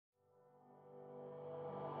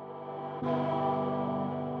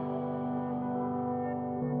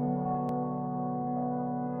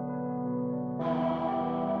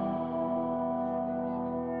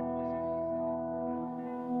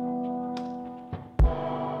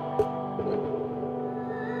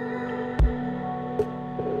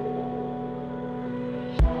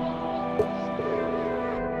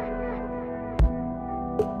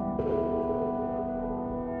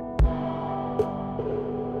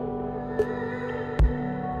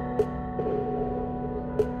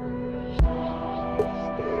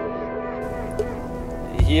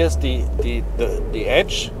Here's the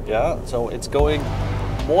edge, yeah. So it's going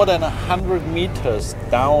more than 100 meters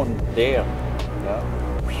down there, yeah.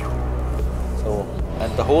 So,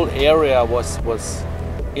 and the whole area was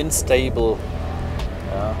unstable,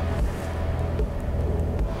 yeah.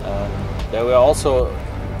 And there were also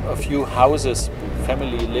a few houses,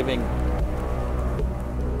 family living.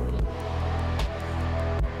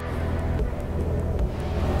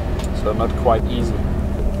 So not quite easy.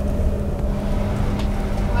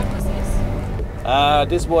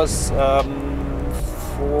 This was 4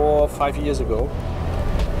 or 5 years ago.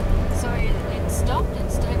 So it stopped,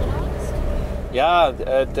 it stabilized? Yeah,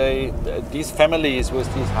 these families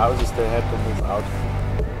with these houses, they had to move out.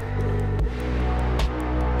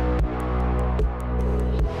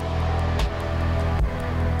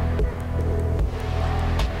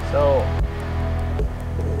 So.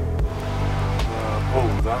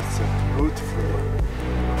 Oh, that's a beautiful.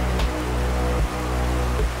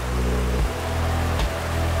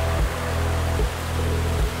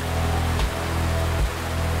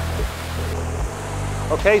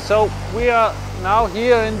 Okay, so we are now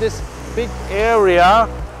here in this big area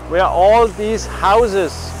where all these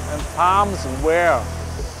houses and farms were.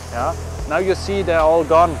 Yeah? Now you see they're all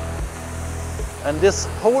gone. And this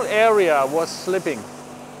whole area was slipping.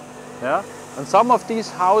 Yeah? And some of these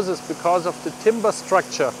houses, because of the timber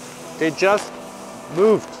structure, they just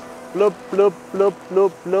moved. Bloop, bloop, bloop,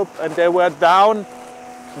 bloop, bloop. And they were down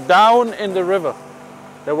in the river.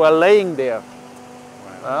 They were laying there.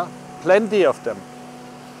 Wow. Plenty of them.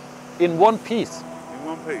 In one piece. In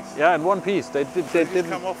one piece? Yeah, in one piece. They didn't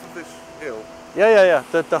come off of this hill? Yeah.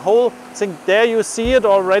 The whole thing, there you see it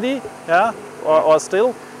already, yeah, or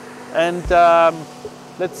still. And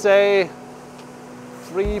let's say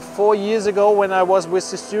 3-4 years ago when I was with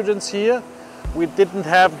the students here, we didn't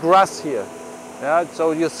have grass here. Yeah,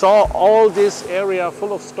 so you saw all this area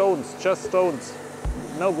full of stones, just stones.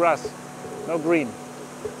 No grass, no green.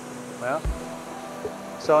 Yeah.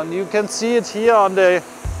 So and you can see it here on the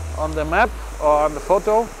map or on the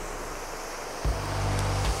photo.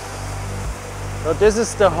 So this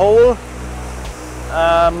is the whole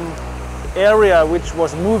area which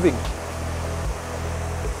was moving.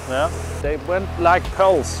 Yeah, they went like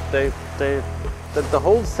pearls. The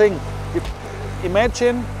whole thing. You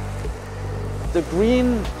imagine the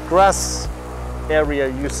green grass area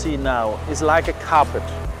you see now is like a carpet.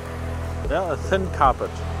 Yeah, a thin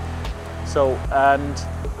carpet. So and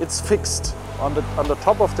it's fixed. On the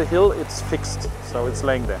top of the hill, it's fixed, so it's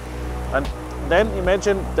laying there. And then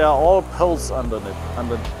imagine there are all pearls under it,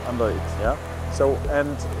 yeah. So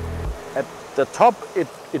and at the top it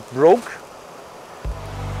broke,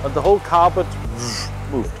 and the whole carpet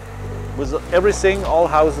moved with everything, all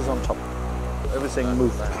houses on top. Everything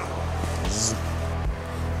moved.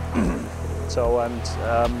 So and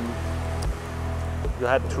you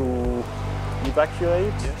had to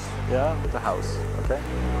evacuate. Yes. Yeah, the house. Okay.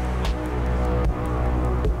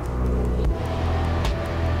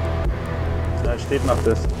 Da steht noch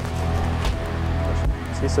das.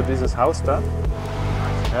 Siehst du dieses Haus da?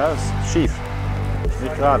 Ja, ist schief.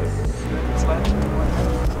 Nicht gerade.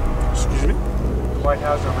 Excuse me? The white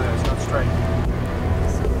house over there is not straight.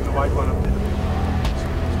 The white one up there.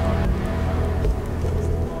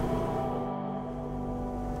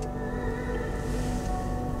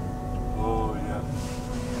 Oh, yeah.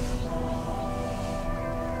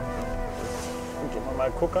 Gehen wir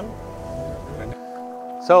mal gucken.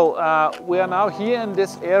 So we are now here in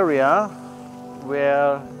this area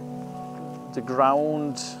where the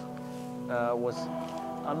ground was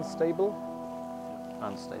unstable,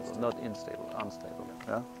 not unstable, unstable.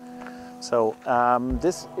 Yeah. So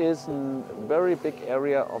this is a very big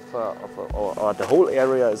area or the whole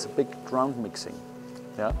area is a big ground mixing.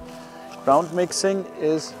 Yeah. Ground mixing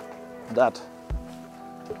is that.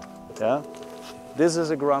 Yeah. This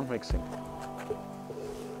is a ground mixing.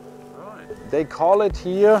 They call it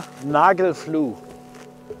here Nagelfluh.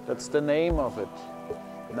 That's the name of it.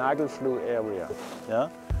 Nagelfluh area. Yeah.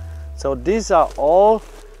 So these are all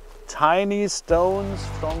tiny stones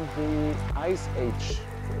from the Ice Age.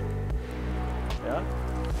 Yeah.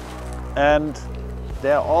 and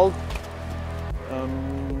they're all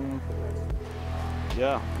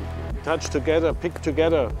touched together, picked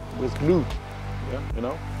together with glue. Yeah, you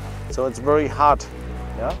know, so it's very hard.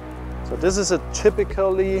 Yeah, so this is a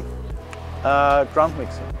typically ground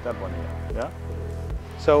mixing, that one here. Yeah,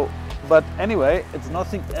 so but anyway, it's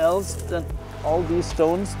nothing else than all these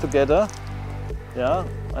stones together. Yeah,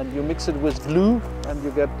 and you mix it with glue and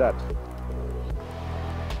you get that.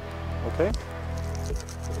 Okay.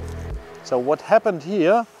 So what happened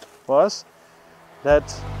here was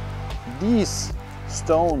that these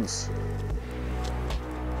stones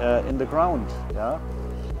in the ground, yeah,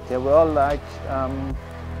 they were like,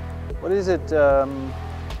 what is it?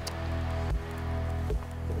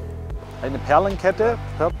 Eine Perlenkette,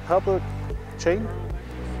 purple chain,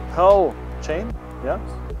 pearl chain, yeah,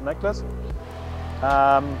 necklace.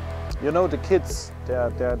 You know the kids,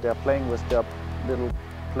 they're playing with their little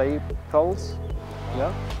play pearls,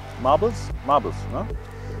 yeah, marbles, no?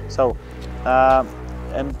 So,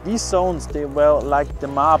 and these stones, they were like the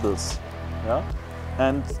marbles, yeah,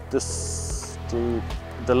 and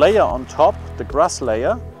the layer on top, the grass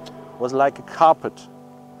layer, was like a carpet.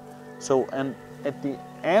 So, and at the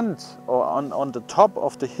end or on the top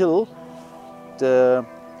of the hill, the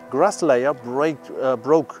grass layer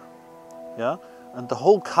broke, yeah, and the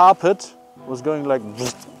whole carpet was going like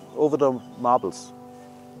over the marbles.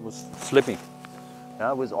 It was slipping,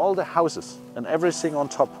 yeah, with all the houses and everything on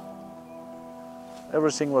top.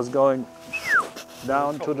 Everything was going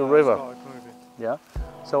down to the river, yeah.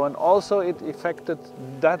 So, and also it affected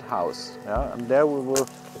that house, yeah, and there we will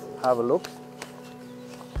have a look.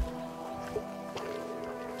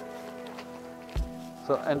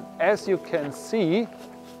 So, and as you can see,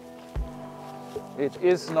 it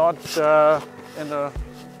is not in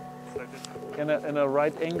a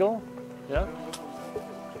right angle, yeah.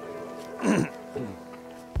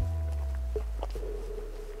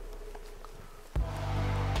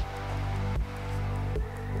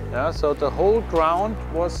 Yeah, so the whole ground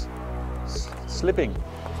was slipping,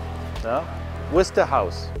 yeah, with the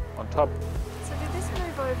house on top. So did this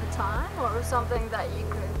move over time, or was something that you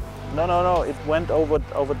could? No, it went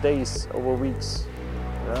over days, over weeks.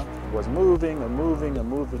 Yeah, it was moving and moving and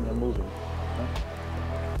moving and moving.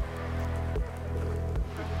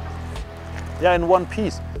 Yeah, in one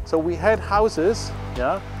piece. So we had houses,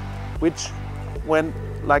 yeah, which went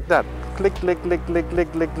like that, click, click, click, click,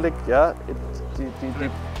 click, click, click. Yeah, it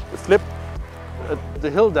flipped the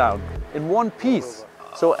hill down in one piece.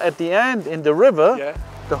 So at the end, in the river, yeah,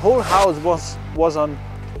 the whole house was on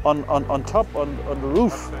top, on the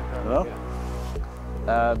roof. Ja?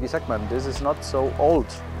 Wie sagt man, this is not so old.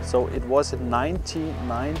 So it was in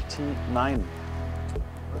 1999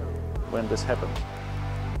 when this happened.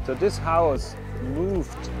 So this house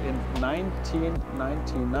moved in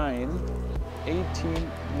 1999,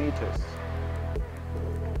 18 meters.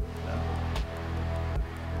 Yeah.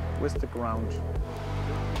 With the ground,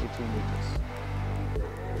 18 meters.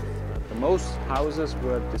 The most houses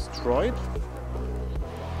were destroyed.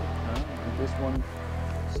 And this one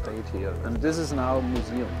stayed here, and this is now a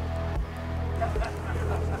museum.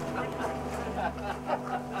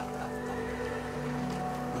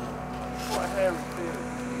 Quite a hairy feeling.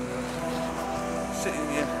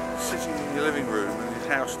 Sitting in your living room and your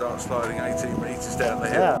house starts sliding 18 metres down the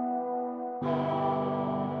hill. Yeah.